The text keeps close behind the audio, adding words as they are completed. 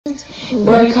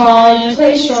Work hard,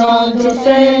 play strong,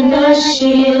 defend the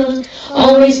shield,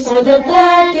 always for the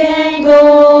black and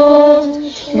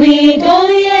gold. We go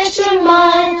the extra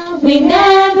mile, we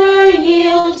never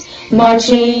yield,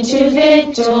 marching to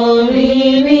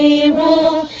victory we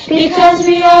rule, because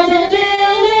we are the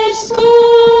village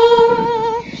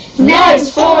school.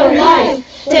 Knights for life,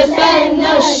 defend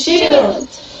the shield.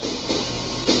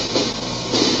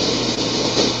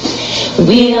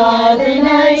 We are the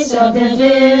knights of the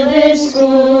village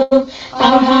school,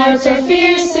 our hearts are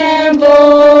fierce and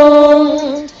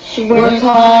bold. Work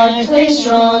hard, play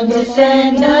strong,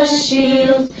 defend the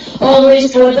shield,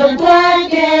 always for the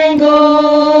black and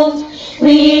gold.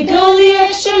 We go the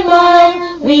extra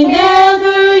mile, we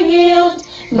never yield,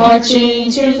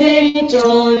 marching to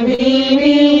victory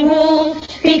we rule,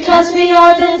 because we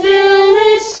are the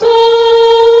village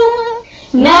school.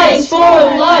 Knights for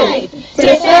life,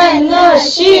 defend the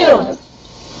shield.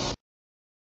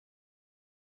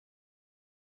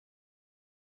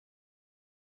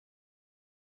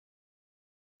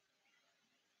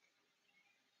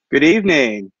 Good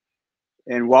evening,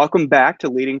 and welcome back to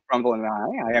Leading from Lanai.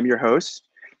 I am your host,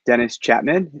 Dennis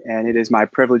Chapman, and it is my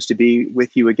privilege to be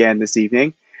with you again this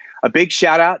evening. A big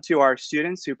shout out to our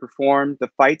students who performed the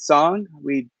fight song.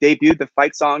 We debuted the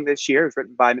fight song this year. It was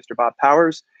written by Mr. Bob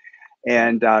Powers.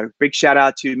 And big shout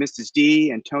out to Mrs.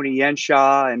 D and Tony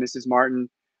Yenshaw and Mrs. Martin.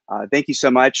 Thank you so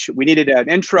much. We needed an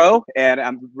intro, and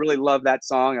I really love that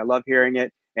song. I love hearing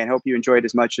it, and hope you enjoyed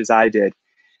as much as I did.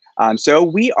 So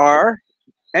we are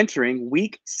entering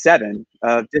week 7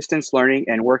 of distance learning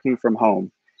and working from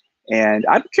home. And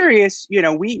I'm curious,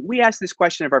 we ask this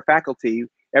question of our faculty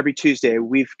every Tuesday.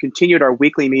 We've continued our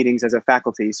weekly meetings as a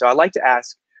faculty. So I'd like to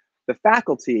ask the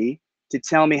faculty to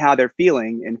tell me how they're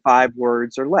feeling in 5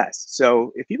 words or less.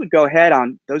 So if you would go ahead,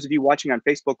 on those of you watching on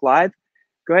Facebook Live,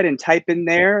 go ahead and type in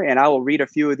there and I will read a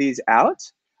few of these out.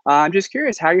 I'm just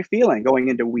curious how you're feeling going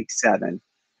into week 7.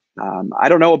 I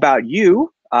don't know about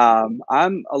you. I'm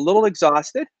a little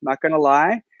exhausted, not gonna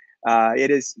lie.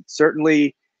 It has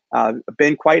certainly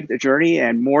been quite a journey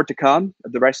and more to come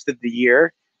the rest of the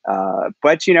year.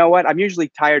 But you know what? I'm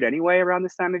usually tired anyway around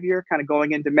this time of year, kind of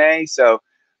going into May.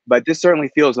 But this certainly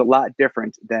feels a lot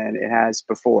different than it has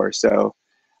before. So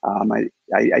I'm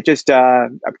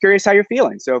curious how you're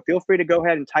feeling. So feel free to go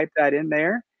ahead and type that in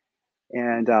there,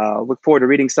 and look forward to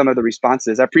reading some of the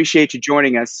responses. I appreciate you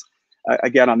joining us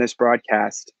again on this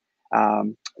broadcast.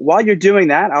 While you're doing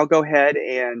that, I'll go ahead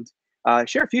and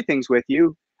share a few things with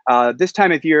you. This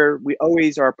time of year, we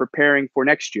always are preparing for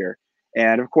next year.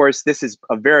 And of course, this is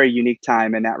a very unique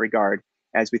time in that regard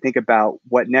as we think about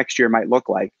what next year might look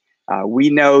like. We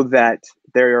know that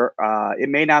it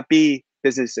may not be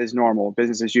business as normal,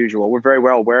 business as usual. We're very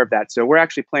well aware of that. So we're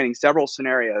actually planning several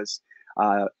scenarios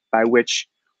by which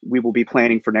we will be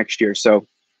planning for next year. So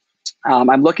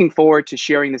I'm looking forward to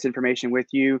sharing this information with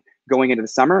you going into the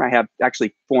summer. I have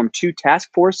actually formed 2 task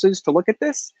forces to look at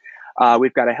this.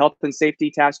 We've got a health and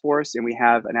safety task force, and we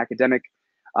have an academic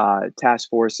task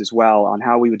force as well on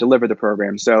how we would deliver the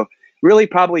program. So really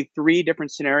probably 3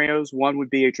 different scenarios. One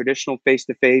would be a traditional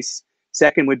face-to-face.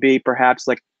 Second would be perhaps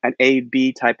like an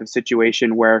A-B type of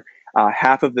situation where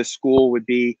half of the school would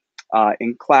be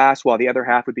in class while the other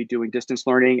half would be doing distance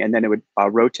learning, and then it would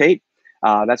rotate.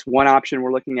 That's one option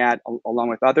we're looking at along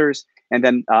with others. And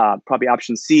then probably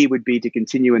option C would be to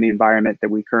continue in the environment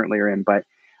that we currently are in. But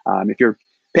if you're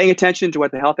paying attention to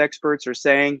what the health experts are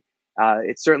saying,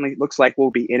 it certainly looks like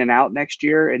we'll be in and out next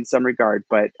year in some regard.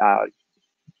 But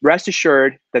rest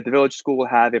assured that the Village School will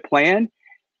have a plan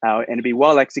and to be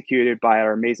well executed by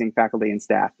our amazing faculty and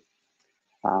staff.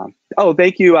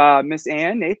 Thank you, Miss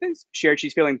Ann Nathan shared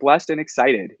she's feeling blessed and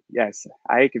excited. Yes,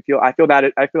 I feel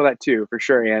that. I feel that too, for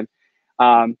sure, Ann.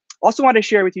 Also want to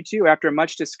share with you too, after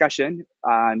much discussion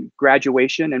on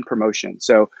graduation and promotion.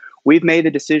 So we've made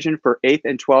the decision for 8th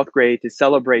and 12th grade to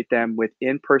celebrate them with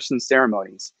in-person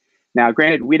ceremonies. Now,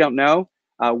 granted, we don't know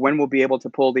when we'll be able to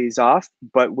pull these off,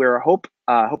 but we're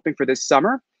hoping for this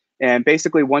summer. And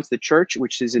basically once the church,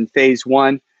 which is in phase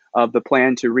 1 of the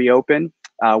plan to reopen,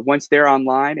 once they're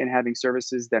online and having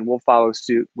services, then we'll follow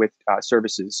suit with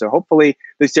services. So hopefully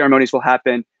the ceremonies will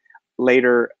happen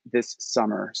later this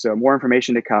summer. So more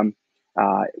information to come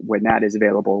when that is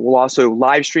available. We'll also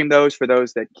live stream those for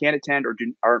those that can't attend or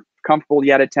aren't comfortable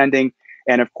yet attending.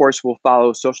 And of course, we'll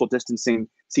follow social distancing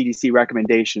CDC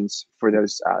recommendations for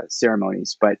those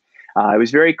ceremonies. But it was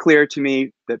very clear to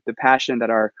me that the passion that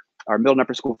our middle and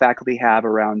upper school faculty have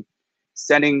around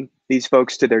sending these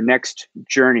folks to their next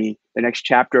journey, the next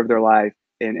chapter of their life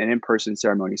in an in-person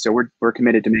ceremony. So we're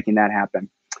committed to making that happen.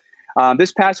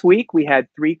 This past week, we had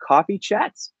 3 coffee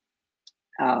chats.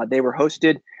 They were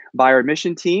hosted by our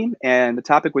mission team, and the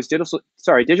topic was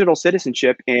digital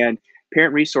citizenship and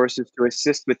parent resources to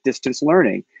assist with distance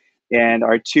learning. And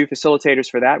our two facilitators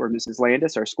for that were Mrs.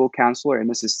 Landis, our school counselor, and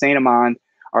Mrs. Saint Amand,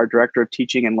 our director of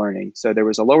teaching and learning. So there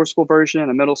was a lower school version,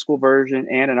 a middle school version,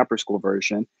 and an upper school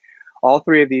version. All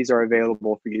three of these are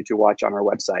available for you to watch on our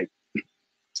website.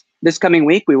 This coming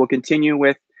week, we will continue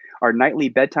with our nightly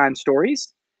bedtime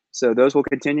stories. So those will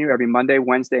continue every Monday,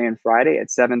 Wednesday, and Friday at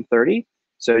 7:30.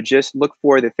 So just look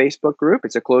for the Facebook group.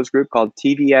 It's a closed group called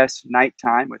TVS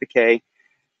Nighttime with a K,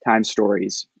 Time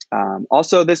Stories.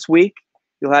 Also this week,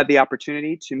 you'll have the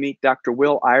opportunity to meet Dr.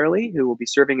 Will Irely, who will be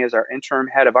serving as our interim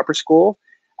head of upper school.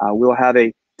 We'll have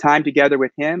a time together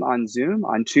with him on Zoom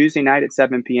on Tuesday night at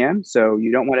 7 p.m. So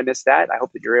you don't want to miss that. I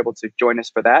hope that you're able to join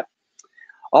us for that.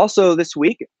 Also this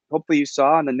week, hopefully you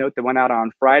saw on the note that went out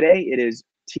on Friday, it is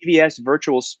TVS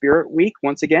Virtual Spirit Week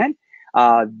once again.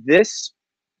 This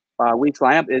week's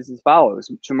lineup is as follows.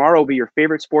 Tomorrow will be your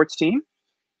favorite sports team.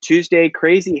 Tuesday,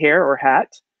 crazy hair or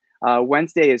hat.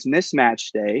 Wednesday is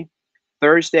mismatch day.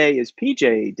 Thursday is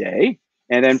PJ day.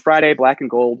 And then Friday, black and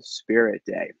gold spirit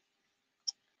day.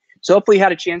 So hopefully you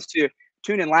had a chance to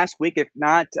tune in last week. If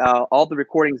not, all the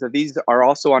recordings of these are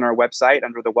also on our website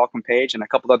under the welcome page and a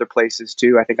couple other places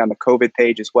too, I think on the COVID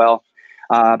page as well.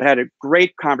 But I had a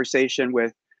great conversation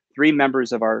with three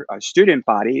members of our student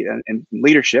body and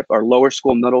leadership, our lower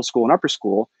school, middle school, and upper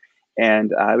school.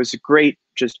 And it was a great,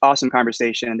 just awesome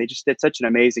conversation. And they just did such an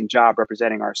amazing job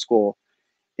representing our school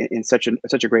in such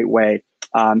a great way.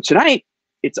 Tonight,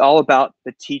 it's all about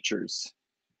the teachers.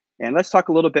 And let's talk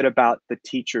a little bit about the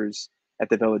teachers at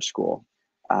the Village School.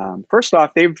 First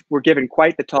off, they were given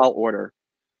quite the tall order.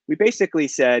 We basically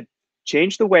said,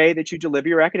 change the way that you deliver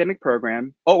your academic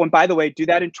program. Oh, and by the way, do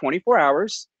that in 24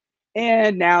 hours.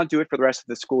 And now do it for the rest of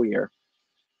the school year.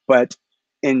 But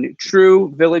in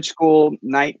true Village School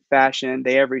night fashion,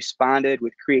 they have responded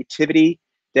with creativity,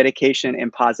 dedication,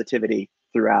 and positivity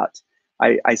throughout.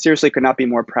 I seriously could not be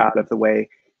more proud of the way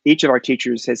each of our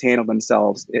teachers has handled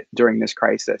themselves during this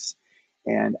crisis.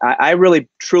 And I really,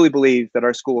 truly believe that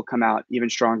our school will come out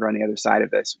even stronger on the other side of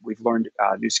this. We've learned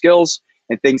new skills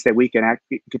and things that we can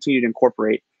continue to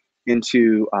incorporate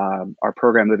into our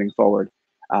program moving forward.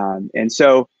 And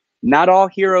so not all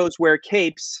heroes wear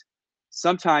capes.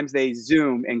 Sometimes they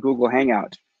Zoom and Google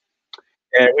Hangout.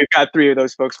 And we've got three of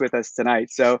those folks with us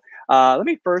tonight. So let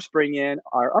me first bring in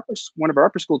one of our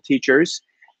upper school teachers,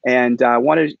 and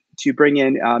wanted to bring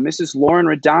in Mrs. Lauren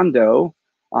Redondo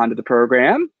onto the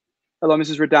program. Hello,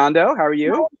 Mrs. Redondo. How are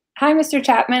you? Hi, Mr.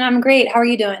 Chapman. I'm great. How are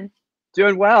you doing?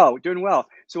 Doing well, doing well.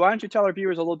 So why don't you tell our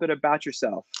viewers a little bit about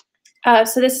yourself?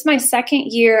 So this is my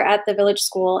second year at the Village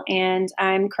School, and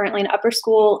I'm currently an upper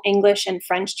school English and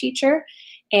French teacher.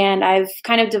 And I've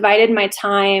kind of divided my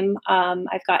time.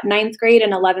 I've got 9th grade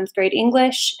and 11th grade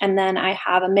English, and then I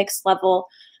have a mixed level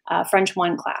French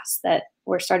 1 class that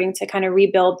we're starting to kind of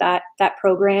rebuild that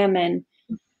program and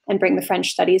bring the French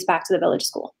studies back to the Village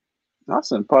School.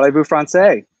 Awesome. Parlez-vous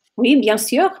français? Oui, bien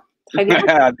sûr. Très bien.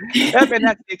 And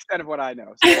that's the extent of what I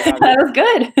know. So, that was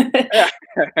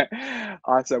good.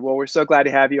 Awesome. Well, we're so glad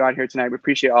to have you on here tonight. We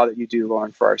appreciate all that you do,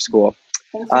 Lauren, for our school.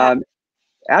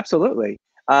 Absolutely.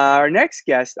 Our next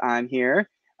guest on here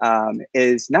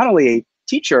is not only a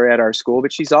teacher at our school,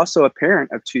 but she's also a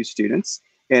parent of 2 students,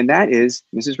 and that is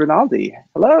Mrs. Rinaldi.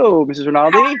 Hello, Mrs.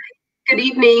 Rinaldi. Hi. Good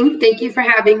evening. Thank you for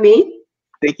having me.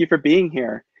 Thank you for being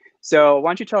here. So why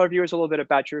don't you tell our viewers a little bit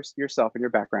about yourself and your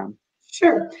background?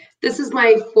 Sure. This is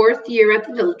my 4th year at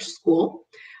the Village School,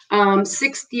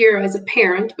 6th year as a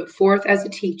parent, but 4th as a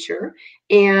teacher.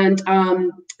 And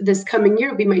this coming year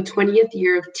will be my 20th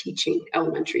year of teaching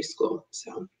elementary school.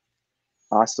 So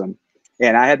awesome.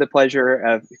 And I had the pleasure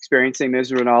of experiencing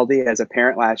Ms. Rinaldi as a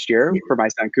parent last year for my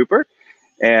son Cooper,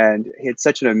 and it's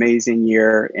such an amazing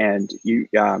year. And you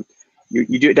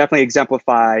do definitely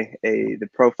exemplify the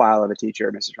profile of a teacher,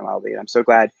 Mrs. Rinaldi. And I'm so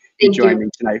glad you joined me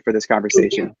tonight for this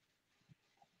conversation.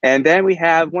 And then we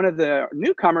have one of the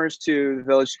newcomers to the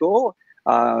Village School,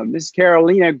 Ms.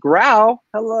 Carolina Grau.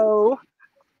 Hello.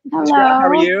 Hello. Ms. Grau, how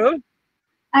are you?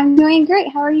 I'm doing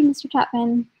great. How are you, Mr.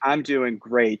 Chapman? I'm doing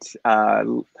great.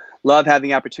 Love having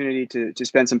the opportunity to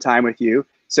spend some time with you.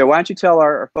 So why don't you tell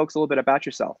our folks a little bit about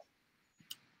yourself?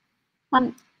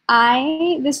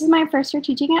 This is my first year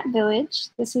teaching at Village.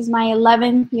 This is my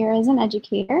 11th year as an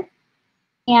educator.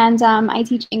 And I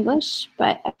teach English,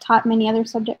 but I've taught many other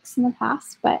subjects in the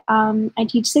past. But I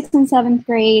teach 6th and 7th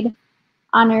grade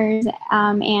honors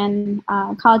and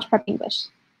college prep English.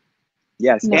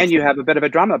 Yes, and you have a bit of a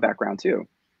drama background too.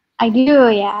 I do,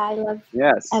 yeah. I love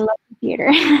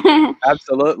theater.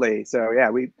 Absolutely. So yeah,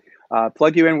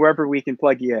 plug you in wherever we can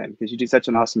plug you in, because you do such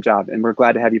an awesome job, and we're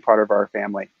glad to have you part of our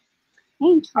family.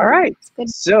 Thank you. All right,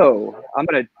 so I'm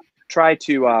going to try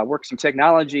to work some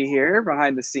technology here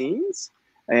behind the scenes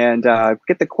and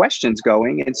get the questions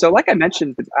going. And so, like I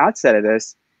mentioned at the outset of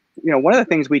this, one of the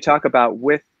things we talk about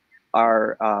with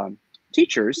our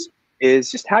teachers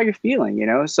is just how you're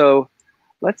feeling. So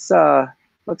let's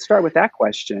start with that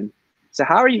question. So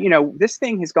how are you? This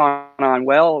thing has gone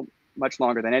on much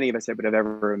longer than any of us would have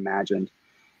ever imagined,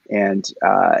 and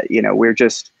we're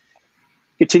just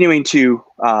continuing to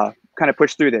kind of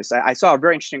push through this. I saw a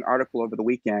very interesting article over the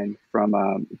weekend from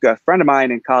a friend of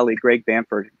mine and colleague, Greg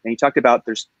Bamford, and he talked about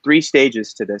there's 3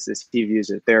 stages to this as he views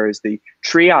it. There is the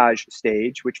triage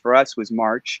stage, which for us was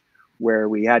March, where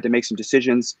we had to make some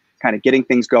decisions, kind of getting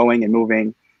things going and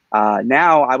moving.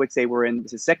 Now I would say we're in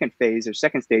the second phase or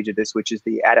second stage of this, which is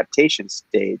the adaptation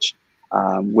stage,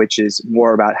 which is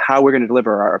more about how we're going to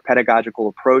deliver our pedagogical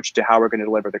approach to how we're going to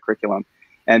deliver the curriculum.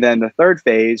 And then the third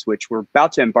phase, which we're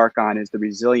about to embark on, is the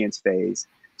resilience phase.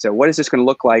 So what is this going to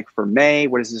look like for May?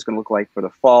 What is this going to look like for the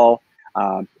fall?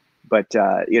 But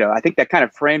I think that kind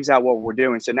of frames out what we're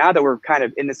doing. So now that we're kind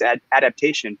of in this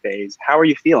adaptation phase, how are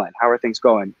you feeling? How are things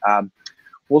going?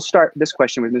 We'll start this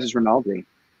question with Mrs. Rinaldi.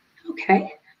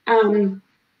 Okay.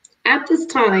 At this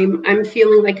time, I'm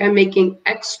feeling like I'm making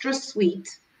extra sweet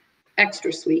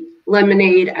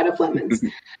lemonade out of lemons.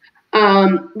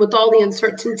 With all the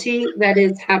uncertainty that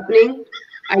is happening,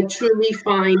 I truly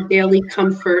find daily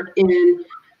comfort in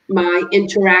my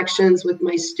interactions with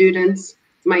my students,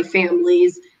 my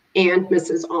families, and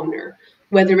Mrs. Honor.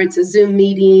 Whether it's a Zoom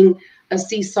meeting, a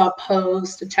Seesaw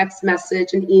post, a text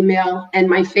message, an email, and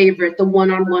my favorite, the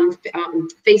one-on-one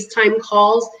FaceTime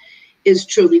calls, is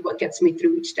truly what gets me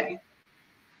through each day.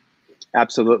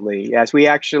 Absolutely. Yes, we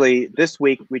actually, this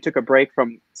week, we took a break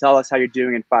from tell us how you're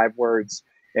doing in 5 words.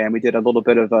 And we did a little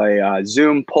bit of a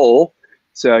Zoom poll.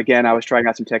 So again, I was trying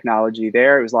out some technology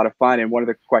there. It was a lot of fun. And one of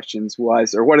the questions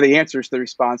was, or one of the answers to the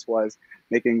response was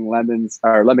making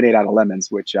lemonade out of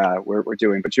lemons, which we're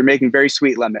doing. But you're making very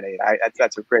sweet lemonade.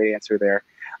 That's a great answer there.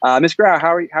 Ms. Grau,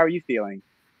 how are you feeling?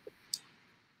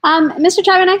 Mr.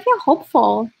 Chapman, I feel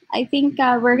hopeful. I think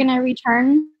we're going to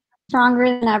return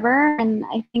stronger than ever. And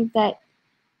I think that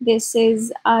this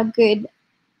is a good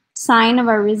sign of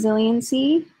our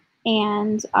resiliency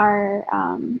and our,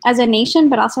 as a nation,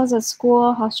 but also as a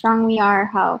school, how strong we are,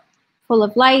 how full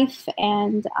of life,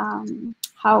 and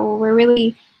how we're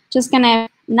really just going to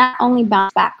not only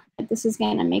bounce back, but this is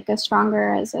going to make us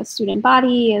stronger as a student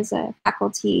body, as a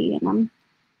faculty, and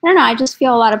I don't know, I just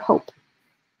feel a lot of hope.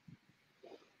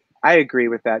 I agree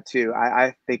with that too.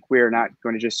 I think we're not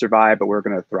going to just survive, but we're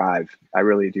going to thrive. I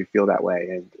really do feel that way.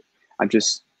 And I'm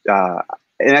just,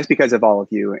 and that's because of all of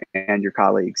you and your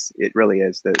colleagues. It really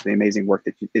is the amazing work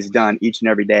that is done each and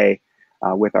every day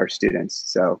with our students.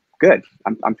 So good.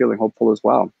 I'm feeling hopeful as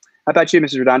well. How about you,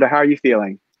 Mrs. Redondo? How are you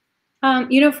feeling?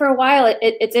 For a while,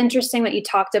 it's interesting that you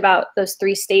talked about those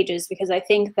 3 stages, because I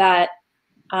think that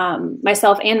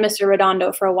myself and Mr.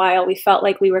 Redondo, for a while, we felt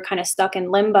like we were kind of stuck in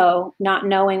limbo, not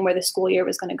knowing where the school year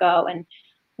was going to go. And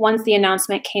once the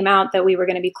announcement came out that we were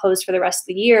going to be closed for the rest of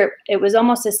the year, it was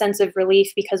almost a sense of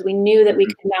relief, because we knew that we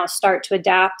could now start to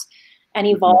adapt and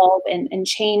evolve and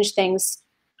change things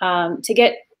to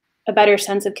get a better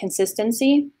sense of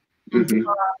consistency.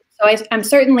 So I'm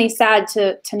certainly sad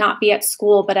to not be at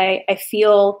school, but I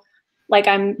feel like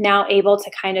I'm now able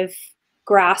to kind of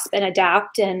grasp and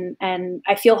adapt, and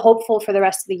I feel hopeful for the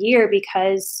rest of the year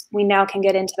because we now can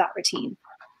get into that routine.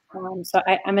 So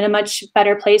I'm in a much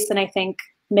better place than I think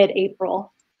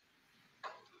mid-April.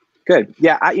 Good.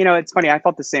 Yeah, it's funny. I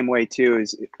felt the same way too.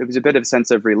 It was a bit of a sense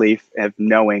of relief of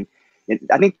knowing.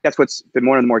 I think that's what's been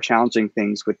one of the more challenging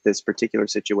things with this particular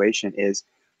situation is,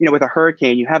 with a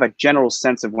hurricane, you have a general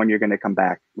sense of when you're going to come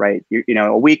back, right?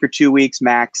 A week or 2 weeks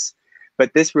max,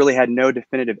 but this really had no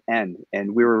definitive end.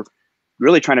 And we were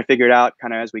really trying to figure it out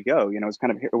kind of as we go. It's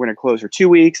kind of, we're going to close for 2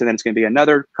 weeks, and then it's going to be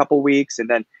another couple weeks. And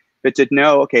then, but to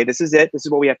know, okay, this is it. This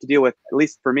is what we have to deal with. At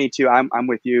least for me too. I'm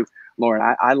with you,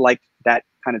 Lauren. I like that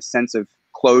kind of sense of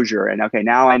closure. And okay,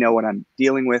 now I know what I'm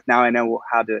dealing with. Now I know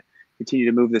how to continue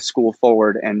to move the school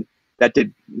forward. And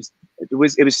it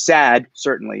was sad,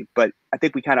 certainly, but I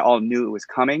think we kind of all knew it was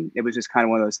coming. It was just kind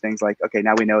of one of those things like, okay,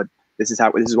 now we know this is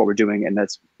what we're doing, and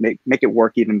let's make it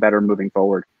work even better moving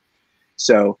forward.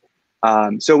 So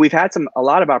we've had a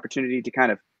lot of opportunity to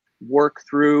kind of work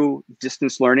through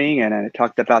distance learning, and I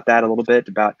talked about that a little bit.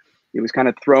 About it was kind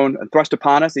of thrust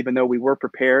upon us, even though we were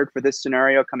prepared for this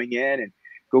scenario coming in, and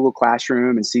Google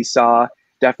Classroom and Seesaw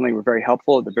definitely were very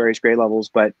helpful at the various grade levels.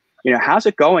 But how's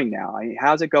it going now? I mean,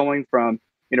 how's it going from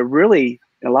really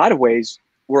in a lot of ways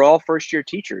we're all first year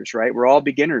teachers, right? We're all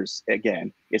beginners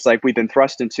again. It's like we've been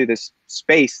thrust into this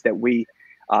space that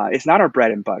it's not our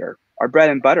bread and butter. Our bread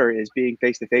and butter is being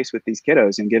face to face with these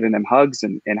kiddos and giving them hugs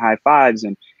and high fives.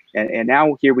 And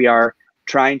now here we are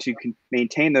trying to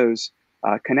maintain those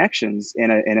connections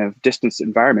in a distance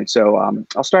environment. So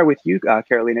I'll start with you,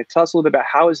 Carolina. Tell us a little bit about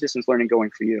how is distance learning going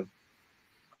for you?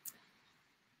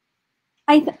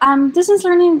 Distance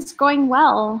learning is going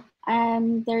well.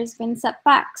 There's been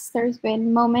setbacks. There's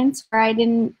been moments where I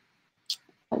didn't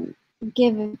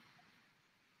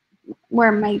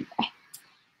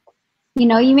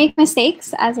you make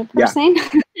mistakes as a person.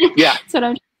 Yeah. That's what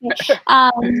I'm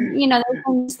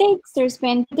trying to say. There's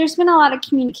been mistakes. There's been a lot of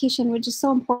communication, which is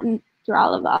so important through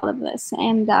all of this,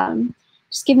 and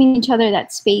just giving each other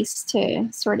that space to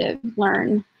sort of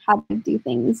learn how to do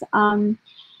things.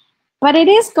 But it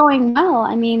is going well.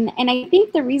 I mean, and I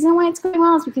think the reason why it's going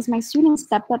well is because my students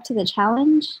stepped up to the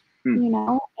challenge,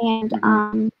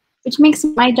 and which makes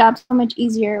my job so much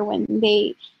easier when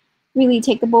they really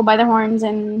take the bull by the horns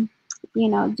and,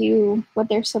 do what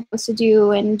they're supposed to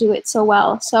do and do it so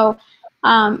well. So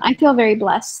I feel very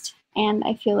blessed, and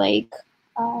I feel like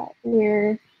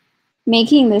we're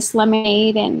making this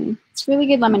lemonade, and it's really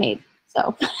good lemonade.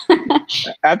 So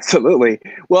absolutely.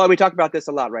 Well, we talk about this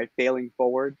a lot, right? Failing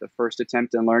forward, the first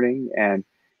attempt in learning. And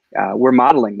we're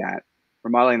modeling that.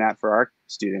 We're modeling that for our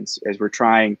students as we're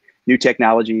trying new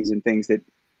technologies and things that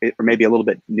are maybe a little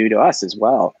bit new to us as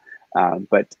well.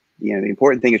 But the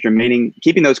important thing is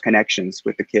keeping those connections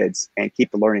with the kids and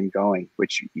keep the learning going,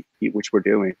 which we're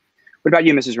doing. What about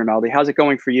you, Mrs. Rinaldi? How's it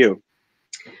going for you?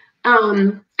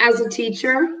 As a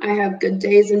teacher, I have good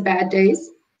days and bad days.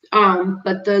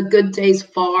 But the good days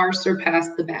far surpass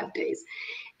the bad days.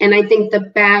 And I think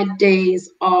the bad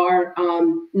days are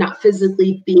not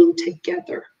physically being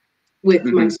together with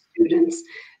my students,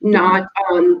 not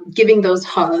giving those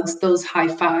hugs, those high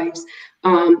fives,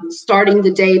 starting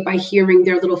the day by hearing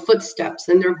their little footsteps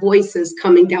and their voices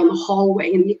coming down the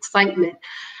hallway and the excitement.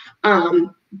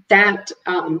 That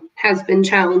has been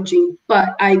challenging,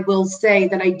 but I will say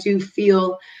that I do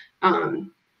feel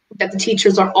that the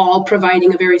teachers are all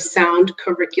providing a very sound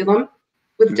curriculum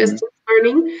with distance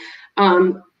learning.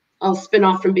 I'll spin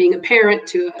off from being a parent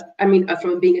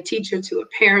from being a teacher to a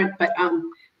parent, but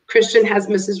Christian has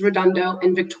Mrs. Redondo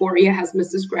and Victoria has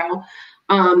Mrs. Grau.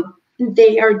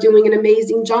 They are doing an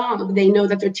amazing job. They know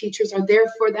that their teachers are there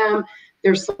for them.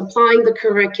 They're supplying the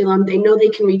curriculum. They know they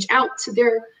can reach out to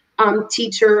their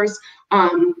teachers.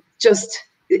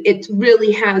 It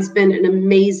really has been an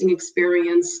amazing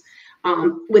experience.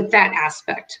 With that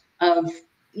aspect of,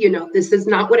 this is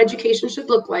not what education should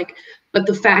look like, but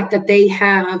the fact that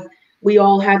we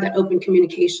all have that open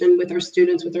communication with our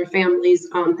students, with our families,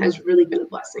 has really been a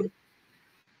blessing.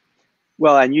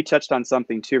 Well, and you touched on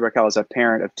something too, Raquel, as a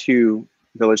parent of 2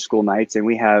 village school nights, and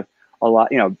we have a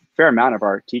lot, fair amount of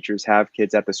our teachers have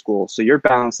kids at the school. So you're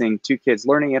balancing 2 kids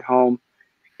learning at home,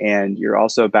 and you're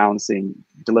also balancing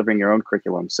delivering your own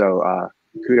curriculum. So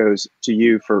kudos to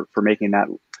you for making that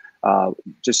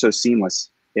just so seamless,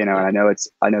 and I know it's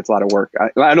a lot of work.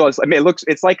 I know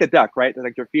it's like a duck, right?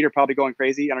 Like your feet are probably going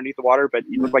crazy underneath the water, but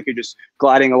you look like you're just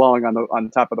gliding along on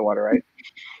top of the water, right?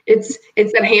 It's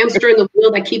that hamster in the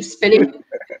wheel that keeps spinning.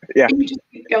 Yeah. And you just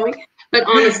keep going. But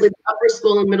honestly, the upper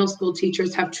school and middle school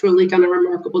teachers have truly done a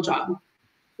remarkable job.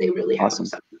 They really have. Awesome.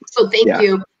 So thank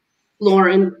you,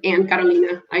 Lauren and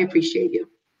Carolina. I appreciate you.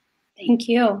 Thank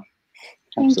you.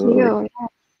 Absolutely. Thank you.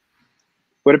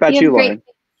 What about you, Lauren?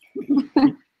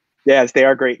 Yes, they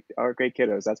are great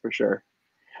kiddos, that's for sure.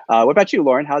 What about you,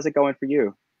 Lauren? How's it going for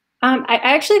you? I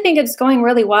actually think it's going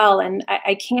really well, and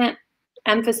I can't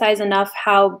emphasize enough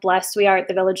how blessed we are at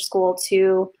the Village School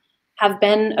to have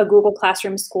been a Google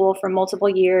Classroom school for multiple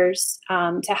years,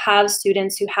 to have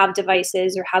students who have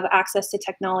devices or have access to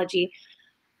technology.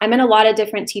 I'm in a lot of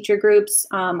different teacher groups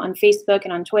on Facebook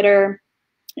and on Twitter,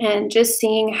 and just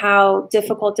seeing how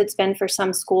difficult it's been for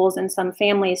some schools and some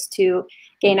families to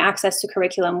gain access to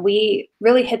curriculum, we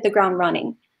really hit the ground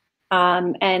running.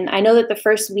 And I know that the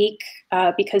first week,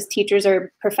 because teachers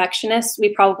are perfectionists,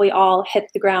 we probably all hit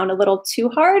the ground a little too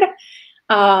hard.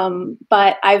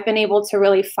 But I've been able to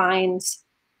really find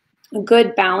a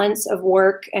good balance of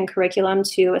work and curriculum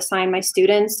to assign my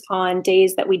students on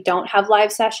days that we don't have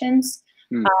live sessions.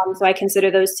 So I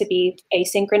consider those to be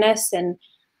asynchronous. And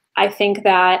I think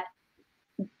that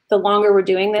the longer we're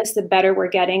doing this, the better we're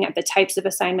getting at the types of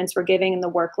assignments we're giving and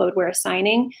the workload we're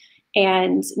assigning.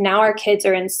 And now our kids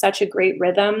are in such a great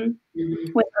rhythm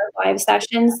with our live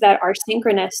sessions that our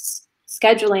synchronous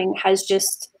scheduling has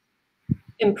just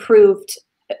improved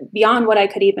beyond what I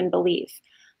could even believe.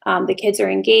 The kids are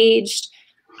engaged.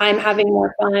 I'm having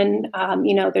more fun.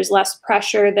 You know, there's less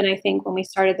pressure than I think when we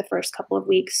started the first couple of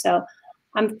weeks. So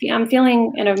I'm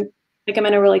feeling like I'm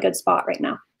in a really good spot right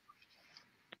now.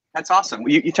 That's awesome.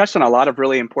 You touched on a lot of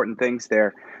really important things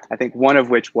there. I think one of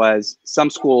which was some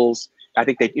schools, I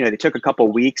think they took a couple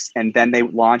of weeks and then they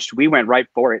launched. We went right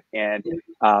for it, and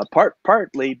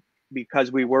partly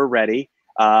because we were ready.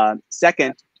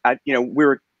 Second, we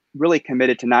were really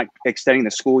committed to not extending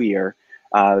the school year.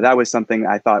 That was something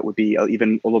I thought would be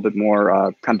even a little bit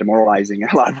more kind of demoralizing in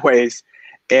a lot of ways.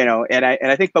 And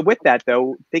I think, but with that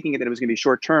though, thinking that it was going to be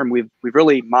short term, we've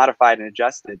really modified and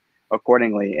adjusted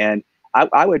accordingly. And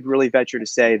I would really venture to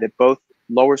say that both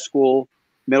lower school,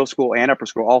 middle school, and upper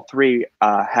school, all three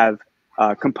have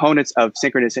components of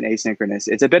synchronous and asynchronous.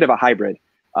 It's a bit of a hybrid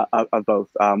of both.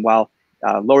 While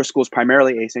lower school is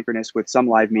primarily asynchronous with some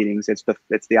live meetings, it's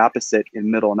the opposite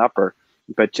in middle and upper.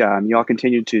 But you all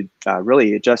continue to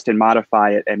really adjust and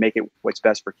modify it and make it what's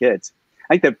best for kids.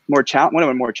 I think one of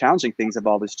the more challenging things of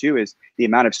all this too is the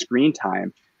amount of screen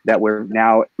time that we're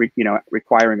now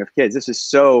requiring of kids. This is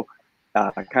so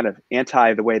kind of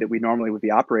anti the way that we normally would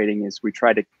be operating. Is we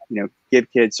try to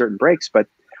give kids certain breaks, but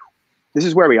this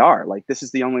is where we are. Like, this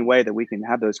is the only way that we can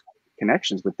have those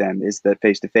connections with them, is the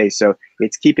face-to-face. So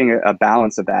it's keeping a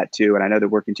balance of that too. And I know that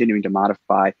we're continuing to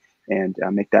modify and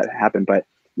make that happen. But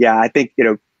yeah, I think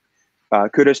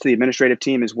kudos to the administrative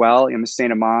team as well. Mrs.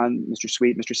 Saint Amand, Mr.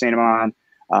 Sweet, Mr. Saint Amand,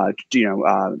 and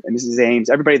Mrs. Ames,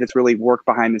 everybody that's really worked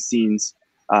behind the scenes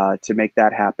to make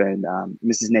that happen.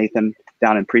 Mrs. Nathan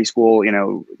down in preschool,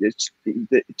 it's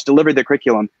delivered the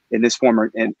curriculum in this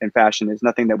form and fashion is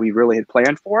nothing that we really had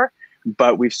planned for,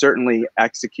 but we've certainly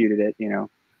executed it.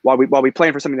 While we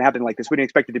planned for something to happen like this, we didn't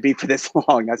expect it to be for this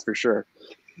long, that's for sure.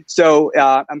 So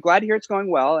I'm glad to hear it's going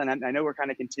well, and I know we're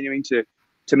kind of continuing to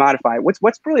modify it.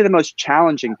 What's really the most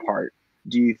challenging part,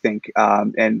 do you think?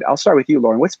 And I'll start with you,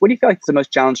 Lauren. What do you feel like is the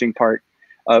most challenging part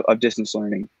of distance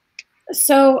learning?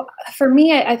 So for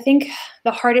me, I think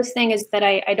the hardest thing is that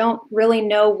I don't really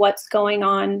know what's going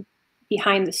on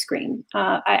behind the screen.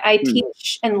 I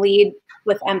teach and lead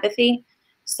with empathy.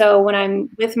 So when I'm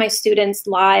with my students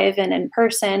live and in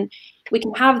person, we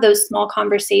can have those small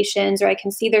conversations, or I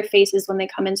can see their faces when they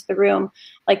come into the room,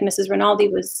 like Mrs. Rinaldi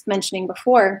was mentioning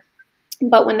before.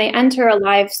 But when they enter a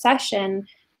live session,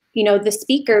 the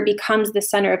speaker becomes the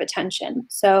center of attention.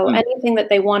 So anything that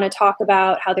they want to talk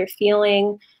about, how they're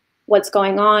feeling, what's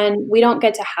going on, we don't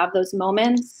get to have those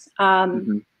moments.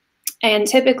 And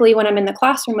typically when I'm in the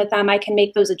classroom with them, I can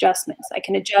make those adjustments. I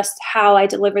can adjust how I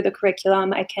deliver the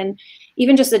curriculum. I can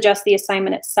even just adjust the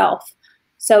assignment itself.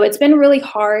 So it's been really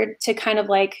hard to kind of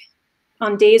like,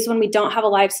 on days when we don't have a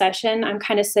live session, I'm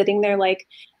kind of sitting there like,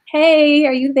 hey,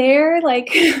 are you there?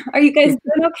 Like, are you guys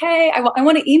doing okay? I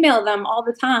want to email them all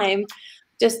the time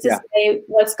just to say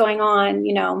what's going on.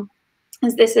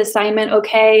 Is this assignment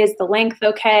okay? Is the length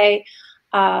okay?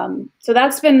 So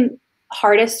that's been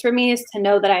hardest for me, is to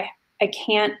know that I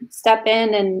can't step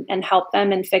in and help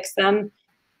them and fix them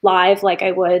live like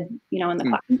I would, in the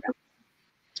classroom.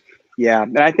 Yeah,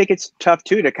 and I think it's tough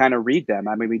too to kind of read them.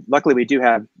 I mean, luckily we do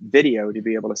have video to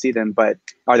be able to see them, but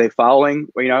are they following?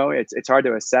 It's hard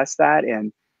to assess that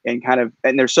and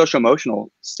their social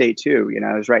emotional state too.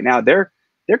 As right now they're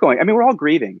going. I mean, we're all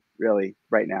grieving really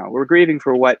right now. We're grieving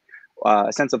for what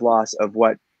a sense of loss of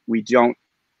what we don't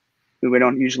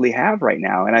usually have right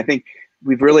now. And I think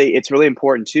it's really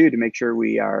important too to make sure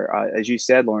we are, as you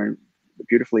said, Lauren,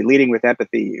 beautifully, leading with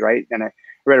empathy, right? And I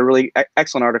read a really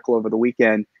excellent article over the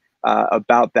weekend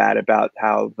about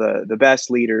how the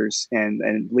best leaders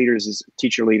and leaders as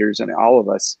teacher leaders and all of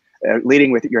us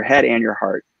leading with your head and your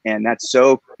heart. And that's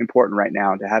so important right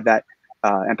now, to have that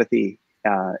empathy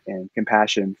and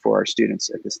compassion for our students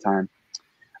at this time.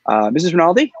 Mrs.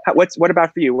 Rinaldi, what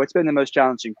about for you? What's been the most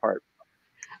challenging part?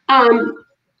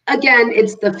 Again,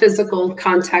 it's the physical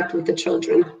contact with the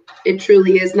children. It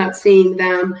truly is, not seeing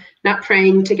them, not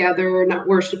praying together, not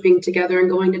worshiping together and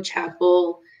going to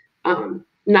chapel,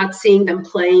 not seeing them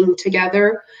playing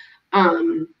together,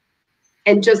 and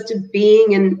just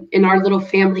being in our little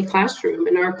family classroom.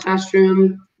 In our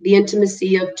classroom, the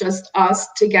intimacy of just us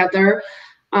together,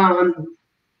 and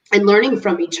learning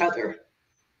from each other.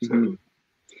 Mm-hmm.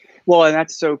 Well, and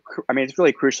that's it's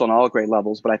really crucial on all grade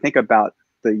levels, but I think about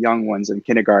the young ones in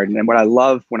kindergarten, and what I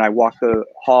love when I walk the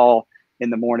hall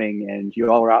in the morning and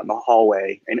you all are out in the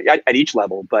hallway and at each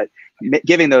level, but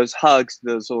giving those hugs to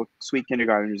those little sweet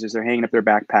kindergartners as they're hanging up their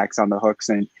backpacks on the hooks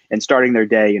and starting their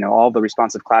day, all the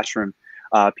responsive classroom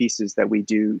pieces that we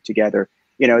do together,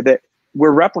 that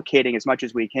we're replicating as much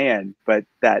as we can, but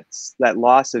that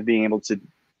loss of being able to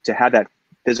have that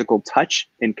physical touch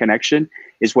and connection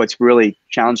is what's really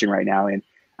challenging right now. And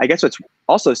I guess what's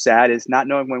also sad is not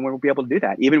knowing when we'll be able to do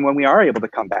that. Even when we are able to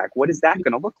come back, what is that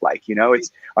going to look like? You know,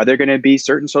 are there going to be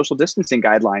certain social distancing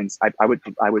guidelines? I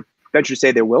would venture to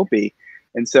say there will be.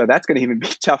 And so that's going to even be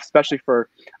tough, especially for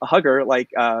a hugger like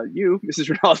you, Mrs.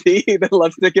 Rinaldi, that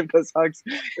loves to give those hugs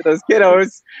to those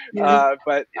kiddos.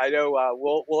 But I know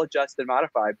we'll adjust and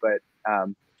modify. But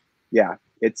yeah,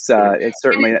 it's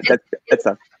certainly that's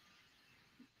tough.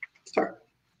 Sorry.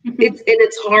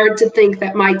 It's hard to think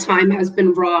that my time has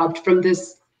been robbed from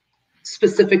this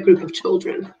specific group of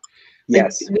children. Like,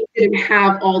 yes, we didn't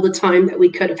have all the time that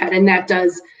we could have had, and that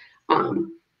does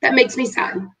that makes me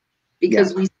sad,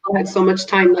 because we still had so much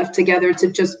time left together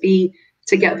to just be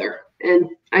together, and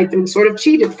I've been sort of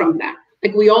cheated from that,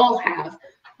 like we all have.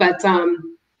 But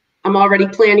I'm already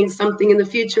planning something in the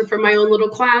future for my own little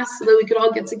class so that we could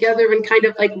all get together and kind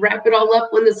of like wrap it all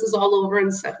up when this is all over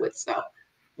and set with. So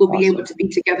we'll be able to be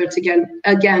together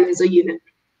again as a unit.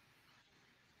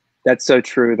 That's so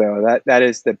true, though. That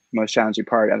is the most challenging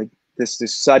part. I think this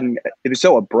sudden, it was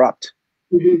so abrupt.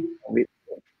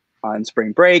 On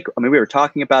spring break, I mean, we were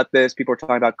talking about this, people were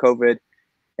talking about COVID,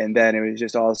 and then it was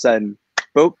just all of a sudden,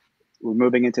 boop, we're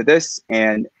moving into this,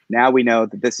 and now we know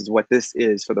that this is what this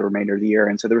is for the remainder of the year.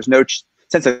 And so there was no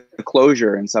sense of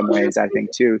closure in some ways, I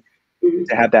think, too,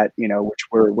 to have that, you know,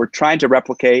 which we're trying to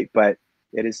replicate, but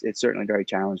it's certainly very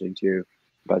challenging too.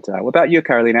 But what about you,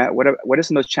 Carolina? What is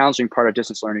the most challenging part of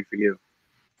distance learning for you?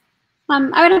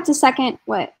 I would have to second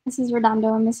what Mrs.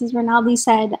 Redondo and Mrs. Rinaldi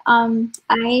said.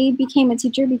 I became a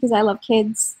teacher because I love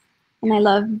kids, and I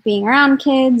love being around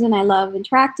kids, and I love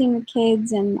interacting with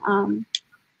kids, and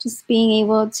just being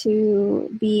able to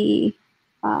be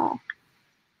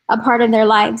a part of their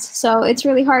lives. So it's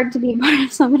really hard to be a part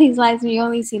of somebody's lives when you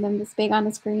only see them this big on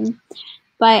a screen.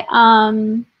 But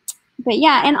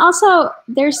yeah, and also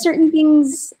there's certain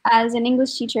things as an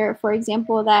English teacher, for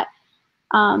example, that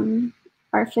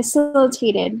are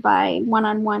facilitated by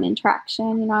one-on-one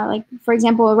interaction. You know, like for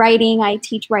example, writing. I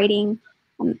teach writing.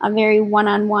 A very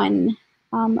one-on-one.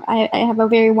 I have a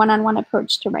very one-on-one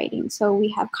approach to writing. So we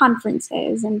have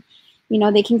conferences, and you know,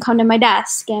 they can come to my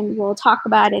desk and we'll talk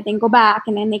about it, then go back,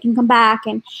 and then they can come back,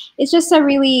 and it's just a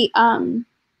really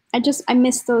I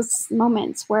miss those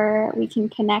moments where we can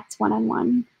connect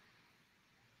one-on-one.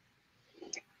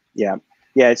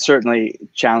 Yeah, it's certainly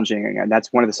challenging, and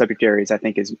that's one of the subject areas I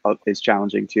think is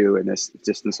challenging too in this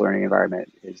distance learning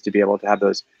environment, is to be able to have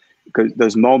those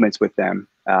moments with them.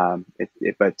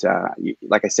 But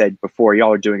like I said before,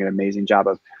 y'all are doing an amazing job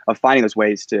of finding those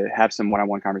ways to have some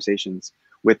one-on-one conversations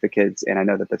with the kids, and I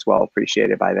know that that's well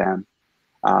appreciated by them.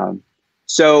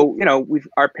 So you know,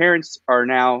 our parents are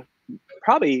now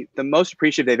probably the most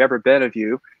appreciative they've ever been of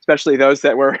you, especially those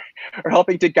that are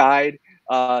helping to guide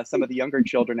some of the younger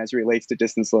children as it relates to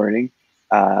distance learning.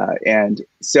 And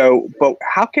so, but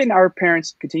how can our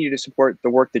parents continue to support the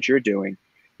work that you're doing?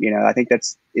 You know, I think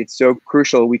it's so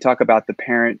crucial. We talk about the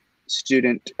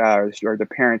parent-student or the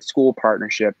parent-school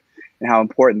partnership and how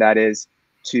important that is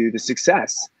to the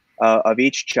success of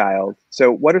each child.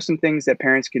 So what are some things that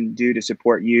parents can do to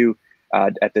support you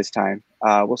at this time?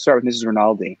 We'll start with Mrs.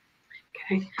 Rinaldi.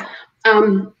 Okay.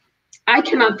 I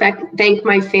cannot thank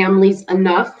my families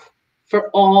enough for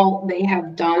all they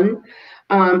have done.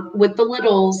 With the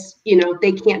littles, you know,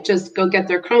 they can't just go get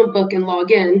their Chromebook and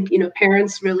log in. You know,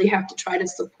 parents really have to try to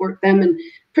support them and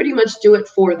pretty much do it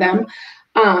for them.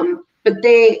 But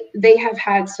they have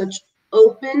had such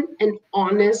open and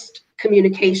honest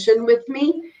communication with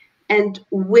me. And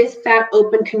with that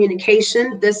open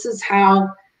communication, this is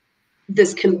how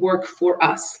this can work for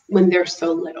us when they're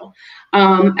so little.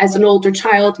 As an older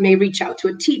child may reach out to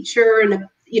a teacher and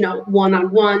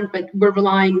one-on-one, but we're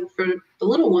relying for the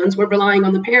little ones, we're relying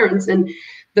on the parents, and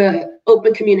the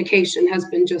open communication has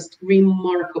been just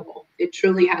remarkable. It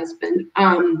truly has been.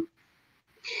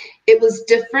 It was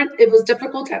different. It was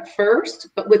difficult at first,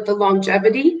 but with the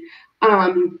longevity,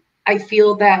 I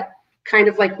feel that, kind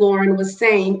of like Lauren was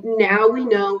saying, now we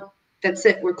know that's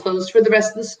it. We're closed for the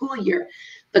rest of the school year.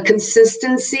 The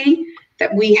consistency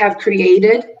that we have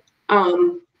created,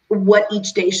 what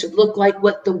each day should look like,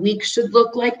 what the week should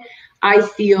look like, I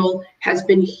feel has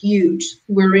been huge.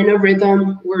 We're in a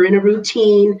rhythm, we're in a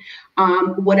routine.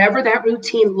 Whatever that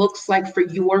routine looks like for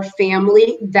your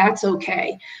family, that's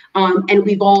okay. And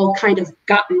we've all kind of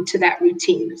gotten to that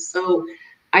routine. So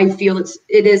I feel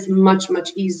it is much,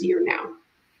 much easier now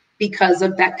because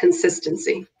of that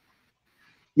consistency.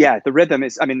 Yeah, the rhythm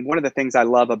is, I mean, one of the things I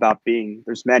love about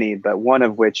there's many, but one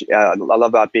of which I love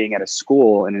about being at a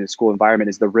school and in a school environment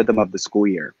is the rhythm of the school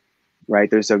year,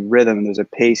 right? There's a rhythm, there's a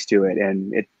pace to it.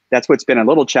 And that's what's been a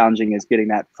little challenging, is getting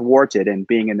that thwarted and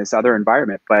being in this other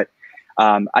environment. But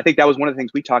I think that was one of the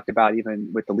things we talked about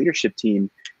even with the leadership team.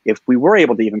 If we were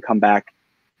able to even come back,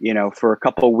 for a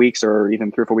couple of weeks or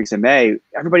even 3 or 4 weeks in May,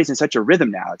 everybody's in such a rhythm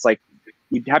now. It's like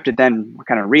you have to then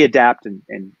kind of readapt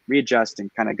and readjust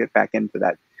and kind of get back into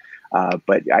that.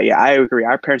 But yeah, I agree.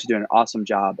 Our parents are doing an awesome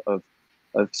job of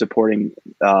supporting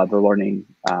the learning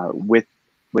with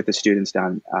the students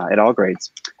down at all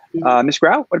grades. Ms.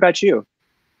 Grau, what about you?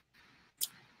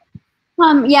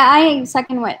 Yeah, I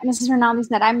second what Mrs. Rinaldi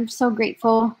said. I'm so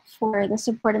grateful for the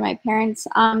support of my parents.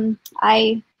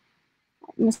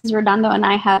 Mrs. Redondo and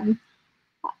I have,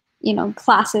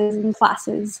 classes and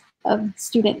classes of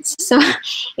students. So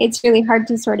it's really hard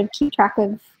to sort of keep track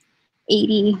of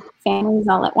 80 families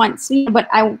all at once, but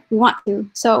we want to.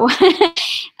 So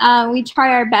we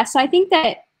try our best. So I think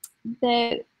that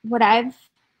what I've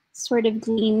sort of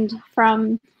gleaned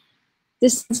from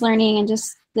distance learning and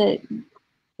just the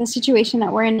situation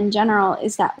that we're in general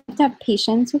is that we have to have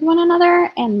patience with one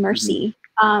another and mercy.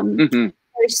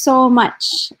 There's so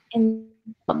much in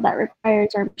the world that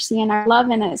requires our mercy and our love,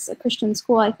 and as a Christian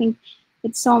school, I think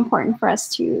it's so important for us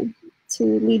to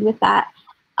lead with that.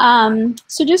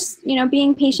 So just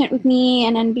being patient with me,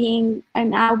 and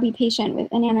then I'll be patient with,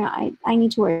 and I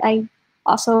need to work. I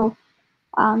also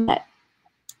that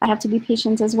I have to be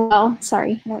patient as well.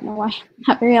 Sorry, I don't know why I'm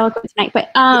not very eloquent tonight, but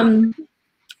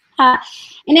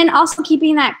and then also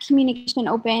keeping that communication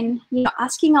open,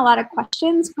 asking a lot of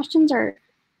questions. Questions are a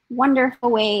wonderful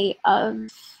way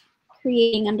of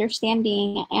creating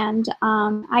understanding, and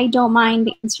I don't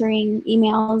mind answering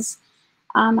emails.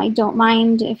 I don't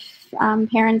mind if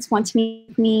parents want to meet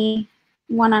with me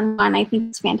one-on-one. I think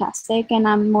it's fantastic, and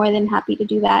I'm more than happy to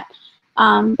do that.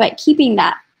 But keeping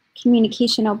that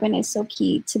communication open is so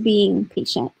key to being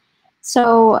patient.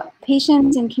 So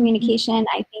patience and communication,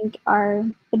 I think, are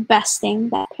the best thing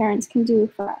that parents can do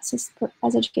for us as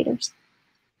educators.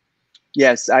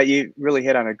 Yes, you really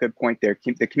hit on a good point there.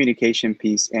 The communication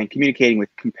piece and communicating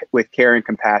with care and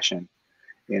compassion.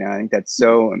 I think that's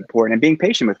so important, and being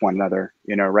patient with one another,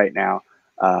 right now,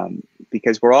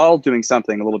 because we're all doing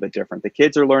something a little bit different. The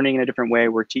kids are learning in a different way,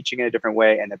 we're teaching in a different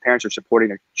way, and the parents are supporting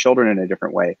their children in a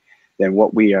different way than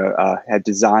what we had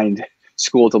designed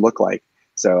school to look like.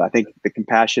 So I think the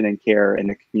compassion and care and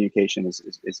the communication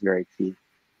is very key.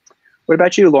 What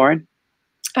about you, Lauren?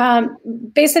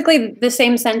 Basically the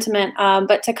same sentiment,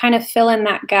 but to kind of fill in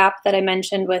that gap that I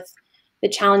mentioned with the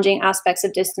challenging aspects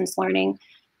of distance learning,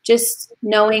 just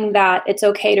knowing that it's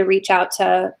okay to reach out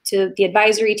to the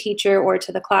advisory teacher or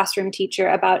to the classroom teacher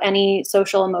about any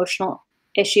social emotional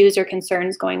issues or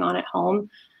concerns going on at home.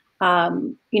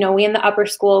 We in the upper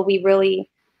school, we really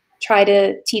try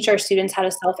to teach our students how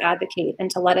to self-advocate and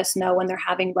to let us know when they're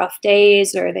having rough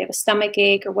days or they have a stomach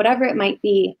ache or whatever it might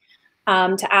be,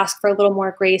 to ask for a little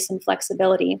more grace and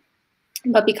flexibility.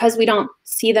 But because we don't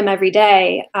see them every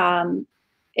day,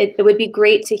 it would be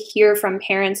great to hear from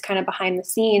parents kind of behind the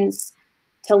scenes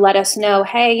to let us know,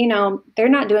 hey, they're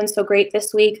not doing so great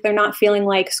this week. They're not feeling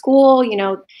like school,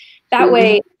 that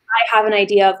way I have an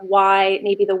idea of why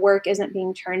maybe the work isn't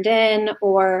being turned in,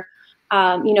 or,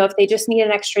 if they just need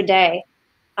an extra day.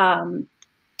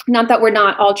 Not that we're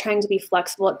not all trying to be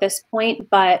flexible at this point,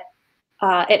 but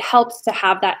it helps to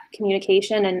have that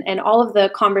communication, and all of the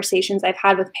conversations I've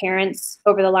had with parents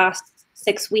over the last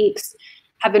 6 weeks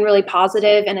have been really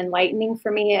positive and enlightening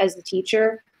for me as a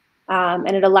teacher.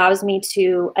 And it allows me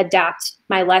to adapt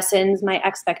my lessons, my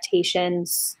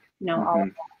expectations, all of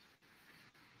that.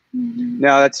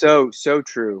 No, that's so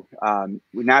true.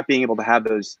 Not being able to have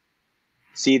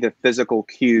see the physical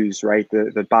cues, right?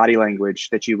 The body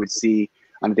language that you would see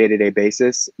on a day-to-day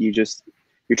basis.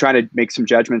 You're trying to make some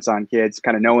judgments on kids,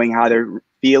 kind of knowing how they're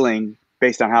feeling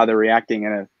based on how they're reacting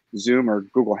in a Zoom or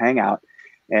Google Hangout.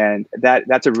 And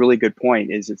that's a really good point.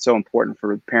 It's so important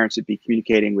for parents to be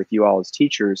communicating with you all as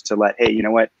teachers to let, hey, you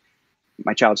know what,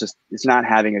 my child is not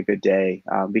having a good day,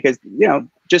 because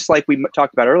just like we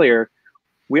talked about earlier,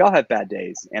 we all have bad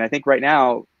days, and I think right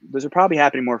now those are probably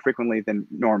happening more frequently than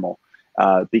normal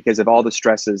because of all the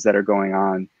stresses that are going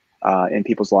on in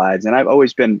people's lives. And I've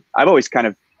always kind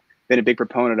of been a big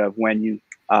proponent of when you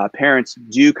parents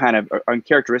do kind of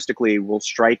uncharacteristically will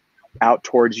strike out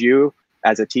towards you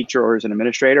as a teacher or as an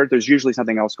administrator, there's usually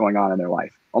something else going on in their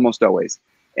life, almost always.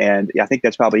 And I think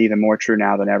that's probably even more true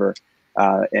now than ever,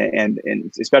 and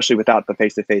especially without the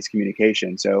face-to-face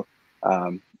communication. So,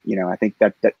 I think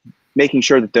that making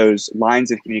sure that those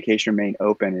lines of communication remain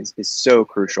open is so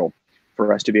crucial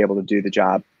for us to be able to do the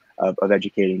job of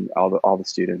educating all the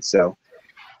students.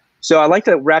 So I'd like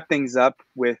to wrap things up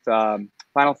with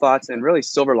final thoughts and really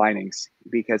silver linings,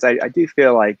 because I do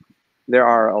feel like there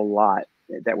are a lot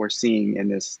that we're seeing in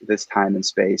this time and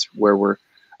space, where we're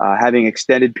having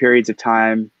extended periods of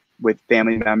time with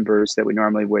family members that we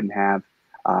normally wouldn't have,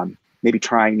 maybe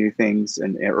trying new things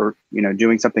or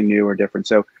doing something new or different.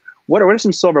 So what are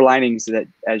some silver linings that,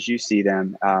 as you see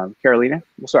them? Carolina,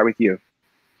 we'll start with you.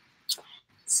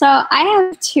 So I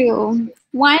have two.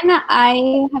 One,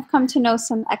 I have come to know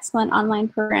some excellent online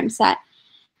programs that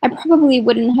I probably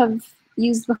wouldn't have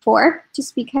used before,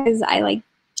 just because I'm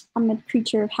a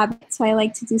creature of habit, so I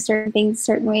like to do certain things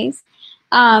certain ways.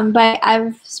 But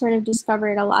I've sort of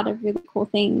discovered a lot of really cool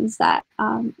things that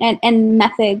and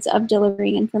methods of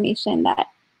delivering information that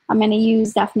I'm going to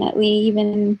use definitely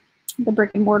even in the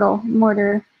brick and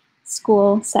mortar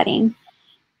school setting.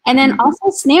 And then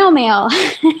also snail mail.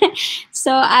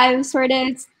 So I've sort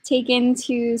of taken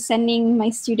to sending my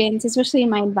students, especially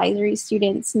my advisory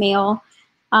students, mail,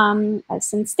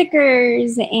 some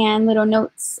stickers and little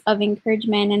notes of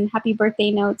encouragement and happy birthday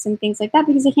notes and things like that,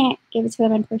 because I can't give it to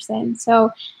them in person.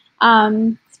 So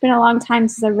it's been a long time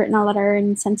since I've written a letter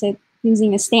and sent it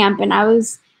using a stamp, and I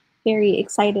was very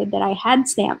excited that I had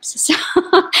stamps. So,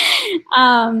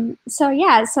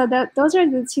 those are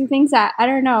the two things that, I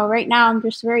don't know, right now I'm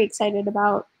just very excited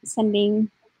about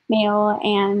sending mail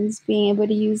and being able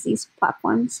to use these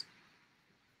platforms.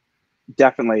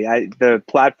 Definitely. The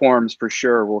platforms for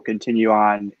sure will continue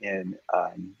on in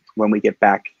when we get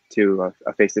back to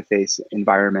a face-to-face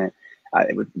environment,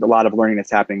 with a lot of learning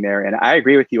that's happening there. And I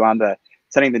agree with you on the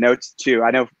sending the notes too. I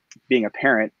know, being a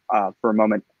parent for a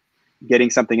moment,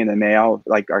 getting something in the mail,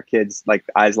 like our kids, like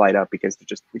eyes light up, because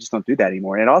we just don't do that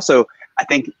anymore. And also, I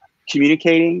think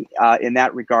communicating in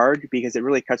that regard, because it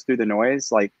really cuts through the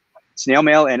noise, like snail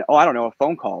mail and, I don't know, a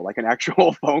phone call, like an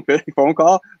actual phone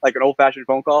call, like an old-fashioned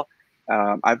phone call.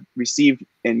 I've received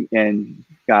and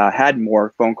had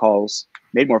more phone calls,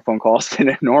 made more phone calls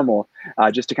than normal,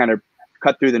 just to kind of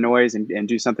cut through the noise and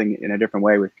do something in a different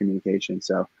way with communication.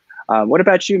 So what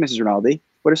about you, Mrs. Rinaldi?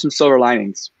 What are some silver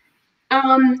linings?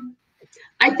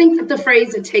 I think that the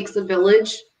phrase "it takes a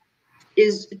village"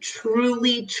 is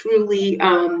truly, truly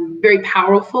very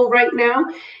powerful right now.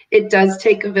 It does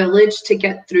take a village to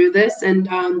get through this, and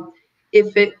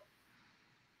if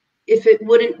it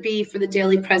wouldn't be for the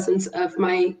daily presence of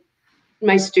my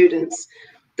students,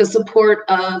 the support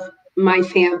of my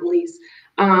families,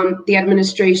 the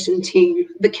administration team,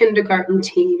 the kindergarten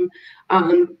team,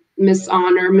 Miss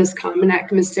Honor, Miss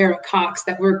Komanek, Miss Sarah Cox,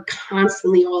 that we're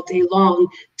constantly all day long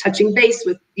touching base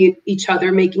with each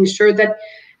other, making sure that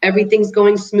everything's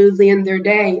going smoothly in their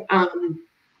day.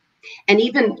 And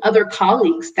even other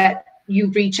colleagues that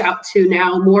you reach out to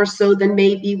now more so than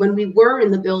maybe when we were in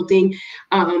the building,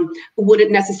 wouldn't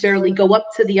necessarily go up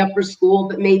to the upper school,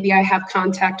 but maybe I have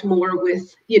contact more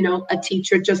with, a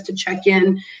teacher just to check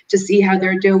in to see how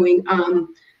they're doing.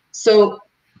 So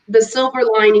the silver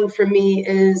lining for me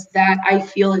is that I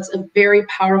feel it's a very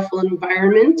powerful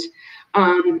environment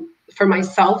for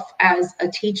myself as a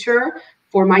teacher,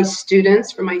 for my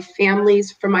students, for my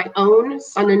families, for my own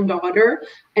son and daughter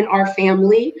and our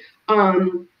family.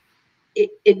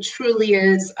 It truly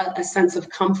is a sense of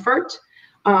comfort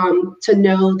to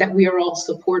know that we are all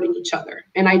supporting each other.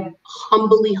 And I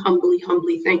humbly, humbly,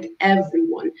 humbly thank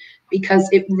everyone, because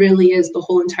it really is the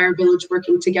whole entire village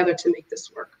working together to make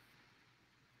this work.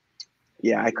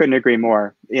 Yeah, I couldn't agree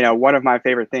more. One of my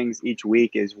favorite things each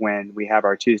week is when we have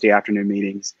our Tuesday afternoon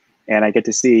meetings, and I get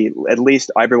to see at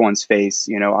least everyone's face,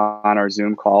 on our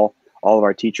Zoom call, all of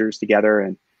our teachers together.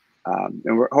 And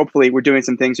hopefully we're doing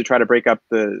some things to try to break up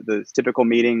the typical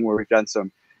meeting, where we've done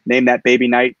some Name That Baby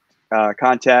Night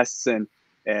contests and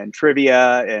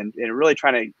trivia, and really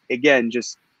trying to, again,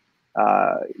 just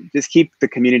keep the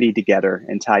community together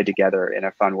and tied together in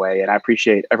a fun way. And I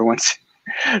appreciate everyone's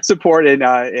support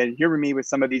and hearing me with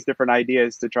some of these different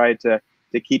ideas to try to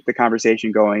keep the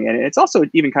conversation going. And it's also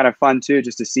even kind of fun too,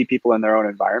 just to see people in their own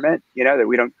environment, that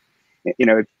we don't,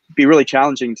 it'd be really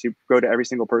challenging to go to every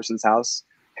single person's house,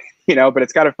 but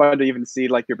it's kind of fun to even see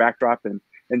like your backdrop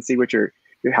and see what your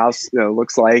house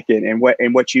looks like, and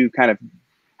what you kind of,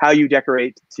 how you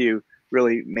decorate to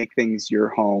really make things your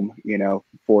home,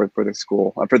 for the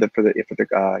school, for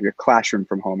your classroom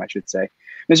from home, I should say.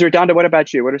 Ms. Redonda, what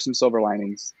about you? What are some silver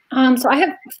linings? So I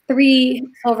have 3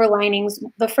 silver linings.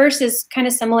 The first is kind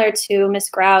of similar to Ms.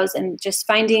 Grau's, and just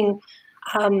finding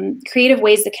creative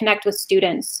ways to connect with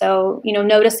students. So,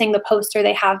 noticing the poster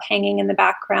they have hanging in the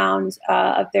background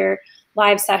of their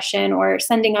live session, or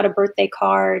sending out a birthday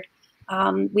card.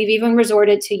 We've even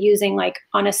resorted to using, like,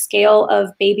 on a scale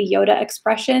of Baby Yoda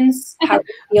expressions, how are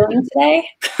you feeling today?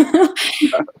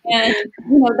 And,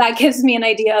 that gives me an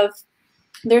idea of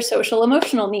their social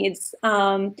emotional needs.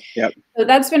 Yep. So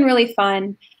that's been really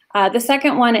fun. The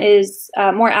second one is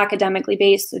more academically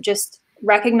based, so just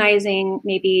recognizing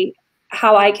maybe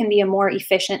how I can be a more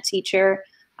efficient teacher,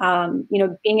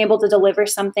 being able to deliver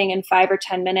something in 5 or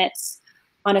 10 minutes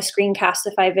on a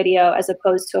Screencastify video as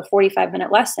opposed to a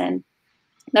 45-minute lesson.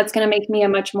 That's going to make me a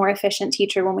much more efficient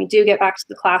teacher when we do get back to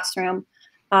the classroom,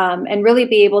 and really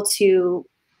be able to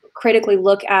critically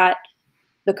look at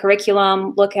the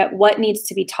curriculum, look at what needs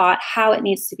to be taught, how it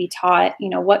needs to be taught,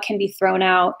 what can be thrown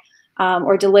out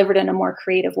or delivered in a more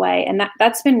creative way. And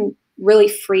that's been really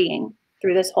freeing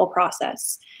through this whole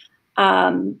process.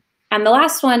 And the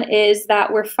last one is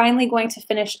that we're finally going to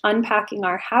finish unpacking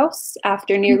our house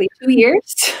after nearly 2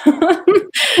 years.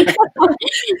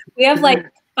 We have like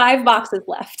 5 boxes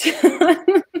left.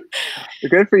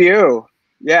 Good for you.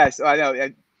 Yes, I know.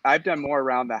 I've done more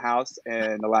around the house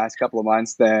in the last couple of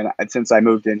months than since I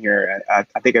moved in here. I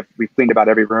think we've cleaned about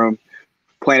every room,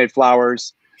 planted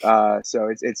flowers.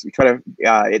 So it's we try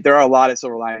to. There are a lot of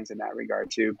silver linings in that regard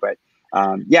too. But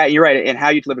yeah, you're right. And how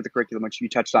you deliver the curriculum, which you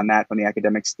touched on that from the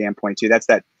academic standpoint too. That's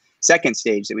that second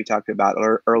stage that we talked about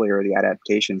earlier. The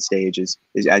adaptation stage is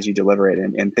as you deliver it,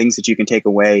 and things that you can take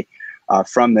away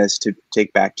from this to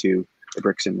take back to the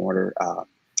bricks and mortar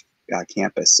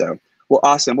campus. So. Well,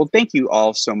 awesome. Well, thank you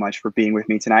all so much for being with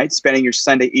me tonight, spending your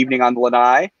Sunday evening on the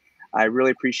Lanai. I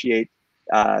really appreciate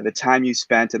the time you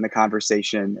spent and the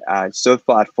conversation. So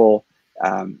thoughtful,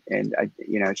 and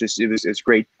it was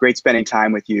great spending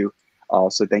time with you all.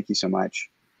 So thank you so much.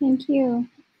 Thank you.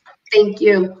 Thank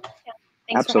you.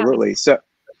 Yeah, absolutely.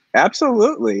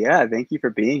 Absolutely. Yeah. Thank you for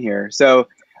being here. So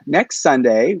next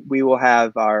Sunday we would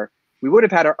have our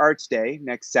Arts Day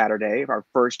next Saturday, our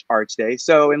first Arts Day.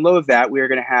 So in lieu of that, we are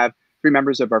going to have 3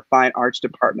 members of our Fine Arts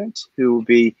Department who will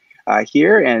be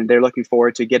here, and they're looking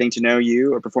forward to getting to know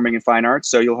you or performing in fine arts.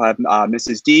 So you'll have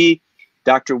Mrs. D,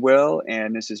 Dr. Will,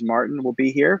 and Mrs. Martin will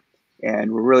be here,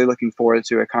 and we're really looking forward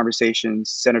to a conversation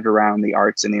centered around the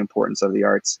arts and the importance of the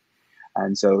arts.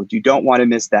 And so you don't want to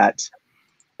miss that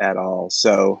at all.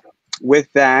 So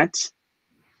with that,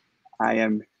 I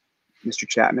am Mr.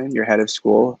 Chapman, your head of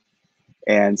school,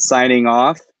 and signing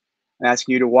off. I'm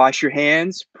asking you to wash your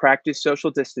hands, practice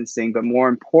social distancing, but more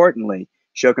importantly,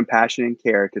 show compassion and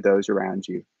care to those around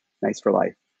you. Nice for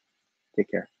life.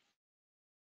 Take care.